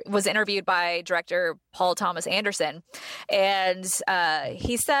he was interviewed by director Paul Thomas Anderson. And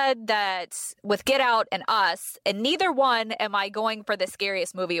he said that with Get Out and Us, and neither one am I going for the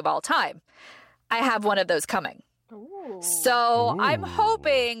scariest movie of all time. I have one of those coming. So I'm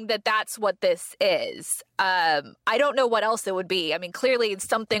hoping that that's what this is. I don't know what else it would be. I mean, clearly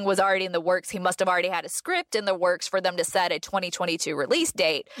something was already in the works. He must have already had a script in the works for them to set a 2022 release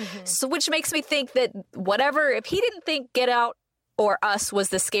date. So which makes me think that whatever, if he didn't think Get Out or Us was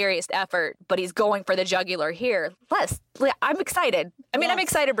the scariest effort, but he's going for the jugular here, I'm excited. I mean, I'm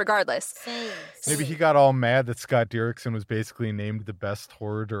excited regardless. Same. Maybe he got all mad that Scott Derrickson was basically named the best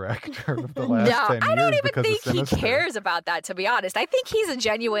horror director of the last 10 years. I don't even think he cares about that, to be honest. I think he's a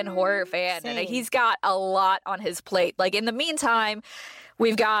genuine horror fan, and he's got a lot on his plate. Like, in the meantime,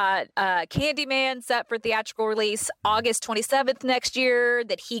 we've got Candyman set for theatrical release August 27th next year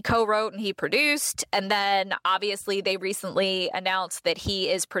that he co-wrote and he produced. And then, obviously, they recently announced that he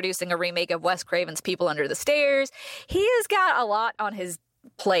is producing a remake of Wes Craven's People Under the Stairs. He has got a lot on his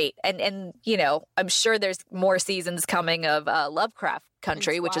plate. And you know, I'm sure there's more seasons coming of Lovecraft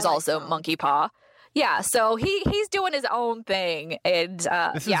Country, which is also Monkey Paw. Yeah, so he's doing his own thing, and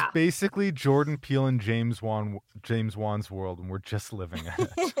this is basically Jordan Peele and James Wan's world, and we're just living in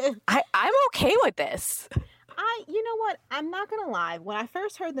it. I'm okay with this. You know what? I'm not gonna lie. When I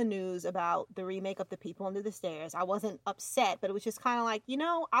first heard the news about the remake of The People Under the Stairs, I wasn't upset, but it was just kind of like, you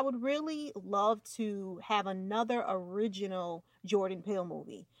know, I would really love to have another original Jordan Peele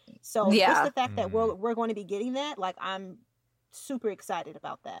movie. So just the fact that we're going to be getting that, like, I'm super excited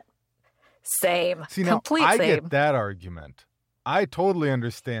about that. Same. See, now, I get that argument. I totally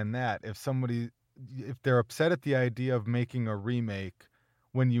understand that. If they're upset at the idea of making a remake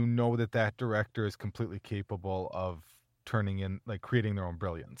when you know that director is completely capable of creating their own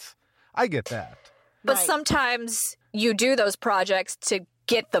brilliance. I get that. But sometimes you do those projects to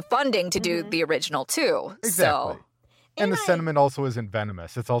get the funding to do the original too. Exactly. So. And the sentiment also isn't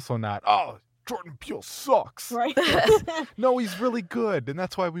venomous. It's also not, Jordan Peele sucks. Right. No, he's really good, and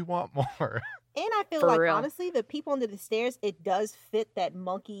that's why we want more. And I feel honestly, The People Under the Stairs, it does fit that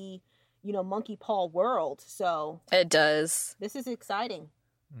monkey paw world. So it does. This is exciting.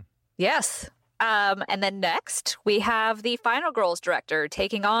 Yes. And then next, we have the Final Girls director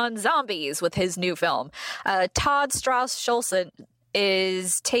taking on zombies with his new film. Todd Strauss-Schulson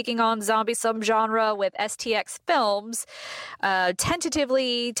is taking on zombie subgenre with STX Films,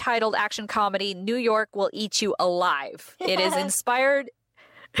 tentatively titled action comedy New York Will Eat You Alive. It is inspired...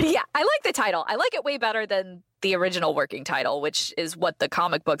 Yeah, I like the title. I like it way better than the original working title, which is what the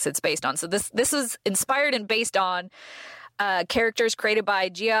comic books it's based on. So this is inspired and based on characters created by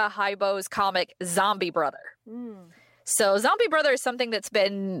Gia Haibo's comic Zombie Brother. So Zombie Brother is something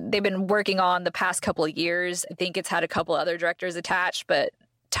they've been working on the past couple of years. I think it's had a couple other directors attached, but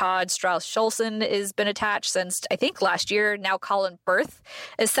Todd Strauss-Schulson has been attached since, I think, last year. Now Colin Firth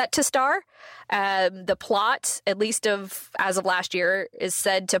is set to star. The plot, at least as of last year, is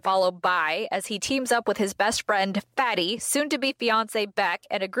said to follow Bai as he teams up with his best friend, Fatty, soon-to-be fiance Beck,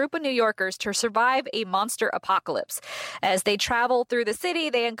 and a group of New Yorkers to survive a monster apocalypse. As they travel through the city,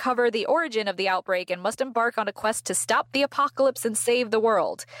 they uncover the origin of the outbreak and must embark on a quest to stop the apocalypse and save the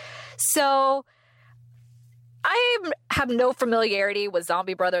world. So I have no familiarity with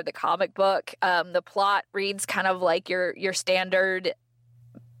Zombie Brother, the comic book. The plot reads kind of like your standard,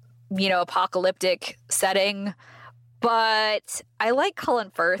 apocalyptic setting. But I like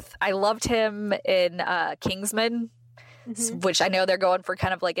Colin Firth. I loved him in Kingsman, which I know they're going for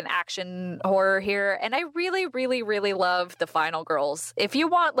kind of like an action horror here. And I really, really, really love The Final Girls. If you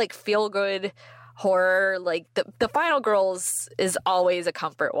want like feel-good horror, like the Final Girls is always a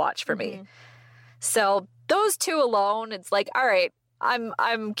comfort watch for me. So those two alone, it's like, all right,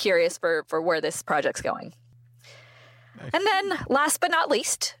 I'm curious for where this project's going. Nice. And then, last but not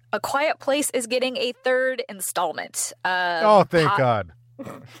least, A Quiet Place is getting a third installment. Thank God.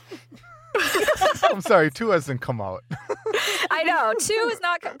 I'm sorry, 2 hasn't come out. I know, 2 is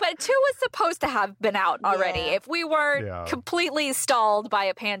not, but 2 was supposed to have been out already. Yeah. If we weren't completely stalled by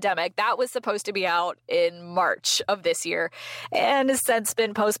a pandemic, that was supposed to be out in March of this year and has since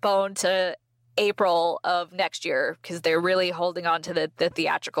been postponed to April of next year because they're really holding on to the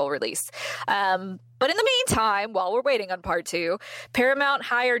theatrical release. But in the meantime, while we're waiting on part 2, Paramount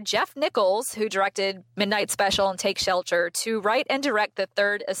hired Jeff Nichols, who directed Midnight Special and Take Shelter, to write and direct the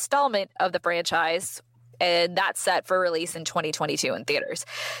third installment of the franchise, and that's set for release in 2022 in theaters.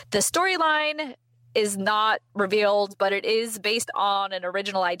 The storyline is not revealed, but it is based on an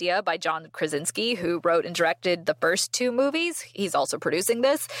original idea by John Krasinski, who wrote and directed the first 2 movies. He's also producing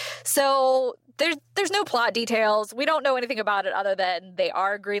this. So there's no plot details. We don't know anything about it other than they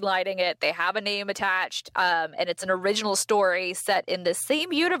are greenlighting it. They have a name attached, and it's an original story set in the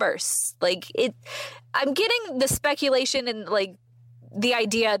same universe. I'm getting the speculation and like the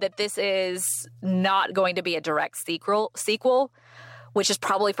idea that this is not going to be a direct sequel, which is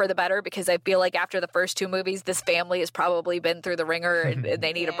probably for the better because I feel like after the first 2 movies, this family has probably been through the ringer and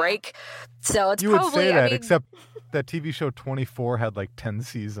they need a break. So it's you would say that, except that TV show 24 had like 10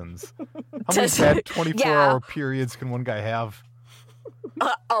 seasons. How many bad 24-hour periods can one guy have?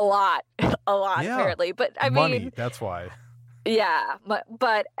 A lot, apparently. But I mean, that's why. Yeah, but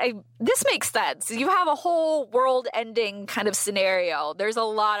this makes sense. You have a whole world-ending kind of scenario. There's a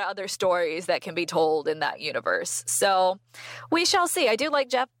lot of other stories that can be told in that universe. So we shall see. I do like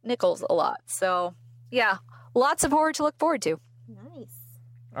Jeff Nichols a lot. So yeah, lots of horror to look forward to. Nice.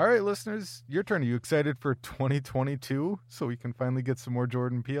 All right, listeners, your turn. Are you excited for 2022 so we can finally get some more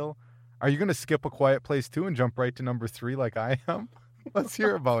Jordan Peele? Are you going to skip A Quiet Place 2 and jump right to number 3 like I am? Let's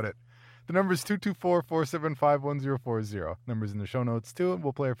hear about it. The number is 224-475-1040. Numbers in the show notes, too. And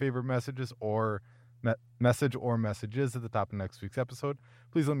we'll play our favorite messages or messages at the top of next week's episode.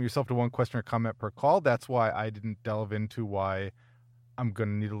 Please limit yourself to 1 question or comment per call. That's why I didn't delve into why I'm going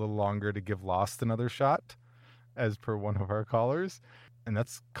to need a little longer to give Lost another shot, as per one of our callers. And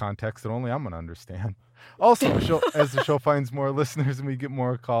that's context that only I'm going to understand. Also, as the show finds more listeners and we get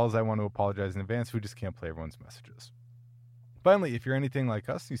more calls, I want to apologize in advance. We just can't play everyone's messages. Finally, if you're anything like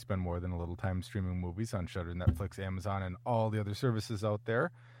us, you spend more than a little time streaming movies on Shudder, Netflix, Amazon, and all the other services out there,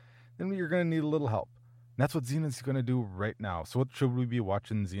 then you're going to need a little help. And that's what Zena's going to do right now. So what should we be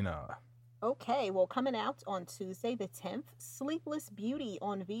watching, Zena? Okay, well, coming out on Tuesday the 10th, Sleepless Beauty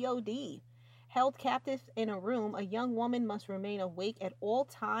on VOD. Held captive in a room, a young woman must remain awake at all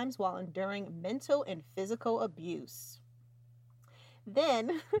times while enduring mental and physical abuse.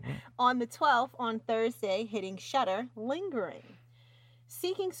 Then, on the 12th, on Thursday, hitting Shudder, Lingering.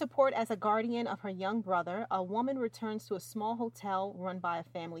 Seeking support as a guardian of her young brother, a woman returns to a small hotel run by a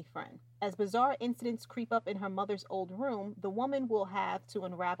family friend. As bizarre incidents creep up in her mother's old room, the woman will have to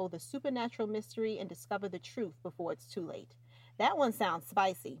unravel the supernatural mystery and discover the truth before it's too late. That one sounds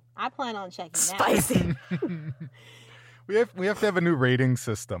spicy. I plan on checking that. Spicy. We have to have a new rating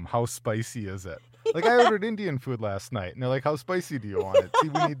system. How spicy is it? Like, I ordered Indian food last night, and they're like, how spicy do you want it? See,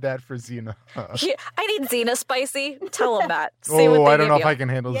 we need that for Xena. Yeah, I need Xena spicy. Tell them that. See what I don't know if I can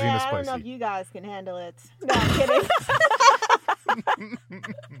handle Xena spicy. I don't know if you guys can handle it. No, I'm kidding.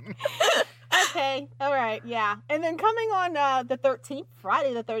 Okay, all right, yeah. And then coming on the 13th,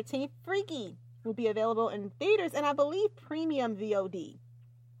 Friday the 13th, Freaky will be available in theaters, and I believe premium VOD.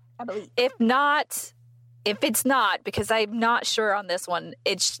 I believe. If it's not, because I'm not sure on this one,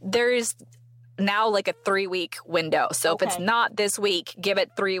 there's now like a 3-week window. So if it's Okay. not this week, give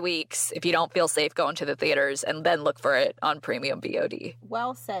it 3 weeks if you don't feel safe going to the theaters, and then look for it on premium VOD.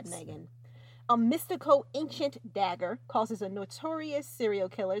 Well said, Megan. A mystical ancient dagger causes a notorious serial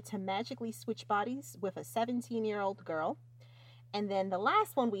killer to magically switch bodies with a 17-year-old girl. And then the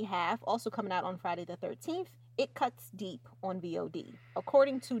last one we have, also coming out on Friday the 13th, It Cuts Deep on VOD.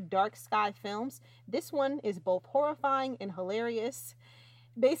 According to Dark Sky Films, this one is both horrifying and hilarious.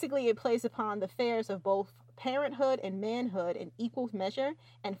 Basically, it plays upon the fears of both parenthood and manhood in equal measure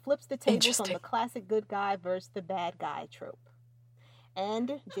and flips the tables on Interesting. the classic good guy versus the bad guy trope.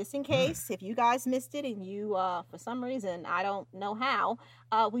 And just in case, if you guys missed it and you, for some reason, I don't know how,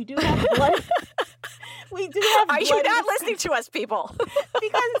 we do have blood. We do have. Are you bloody not dis- listening to us, people?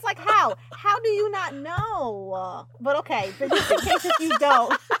 Because it's like, how? How do you not know? But okay, but just in case if you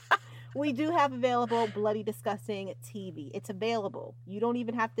don't, we do have available Bloody Disgusting TV. It's available. You don't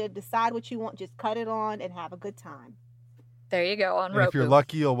even have to decide what you want. Just cut it on and have a good time. There you go, on And Roku. if you're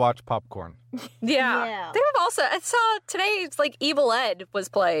lucky, you'll watch Popcorn. Yeah. Yeah. They have also, I saw today, it's like Evil Ed was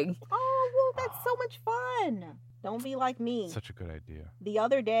playing. Oh, well, that's so much fun. Don't be like me. Such a good idea. The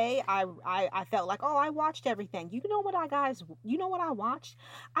other day, I felt like, oh, I watched everything. You know what you know what I watched?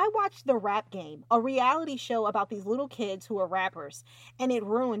 I watched The Rap Game, a reality show about these little kids who are rappers. And it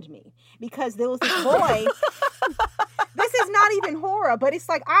ruined me because there was this boy. This is not even horror, but it's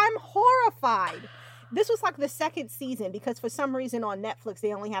like, I'm horrified. This was like the second season because for some reason on Netflix,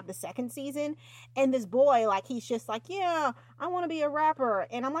 they only have the second season. And this boy, like, he's just like, yeah, I want to be a rapper.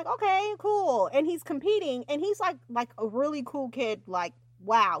 And I'm like, okay, cool. And he's competing and he's like a really cool kid. Like,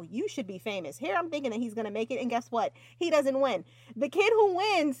 wow, you should be famous. Here I'm thinking that he's going to make it. And guess what? He doesn't win. The kid who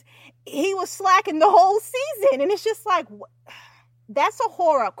wins, he was slacking the whole season. And it's just like, that's a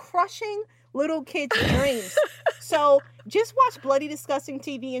horror, crushing little kids' dreams. So just watch Bloody Disgusting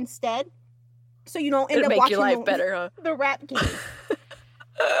TV instead. So you don't end It'll up make watching your life better, huh? the Rap Game.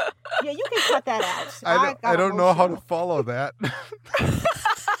 Yeah, you can cut that out. I got don't know how to emotional. follow that.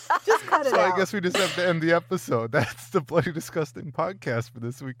 Just cut it So out. I guess we just have to end the episode. That's the Bloody Disgusting podcast for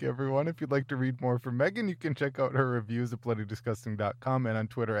this week, everyone. If you'd like to read more from Megan, you can check out her reviews at bloodydisgusting.com and on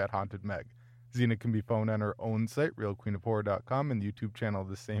Twitter at hauntedmeg. Xena can be found on her own site, realqueenofhorror.com, and the YouTube channel of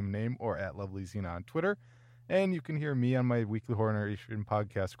the same name, or at Lovely Xena on Twitter. And you can hear me on my weekly horror narration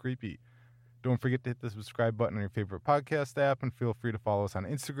podcast, Creepy. Don't forget to hit the subscribe button on your favorite podcast app, and feel free to follow us on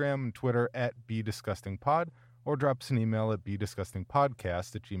Instagram and Twitter at BeDisgustingPod, or drop us an email at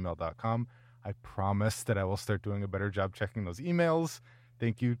bdisgustingpodcast@gmail.com. I promise that I will start doing a better job checking those emails.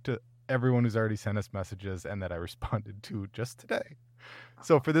 Thank you to everyone who's already sent us messages and that I responded to just today.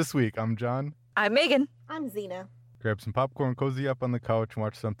 So for this week, I'm John. I'm Megan. I'm Xena. Grab some popcorn, cozy up on the couch, and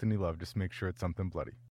watch something you love. Just make sure it's something bloody.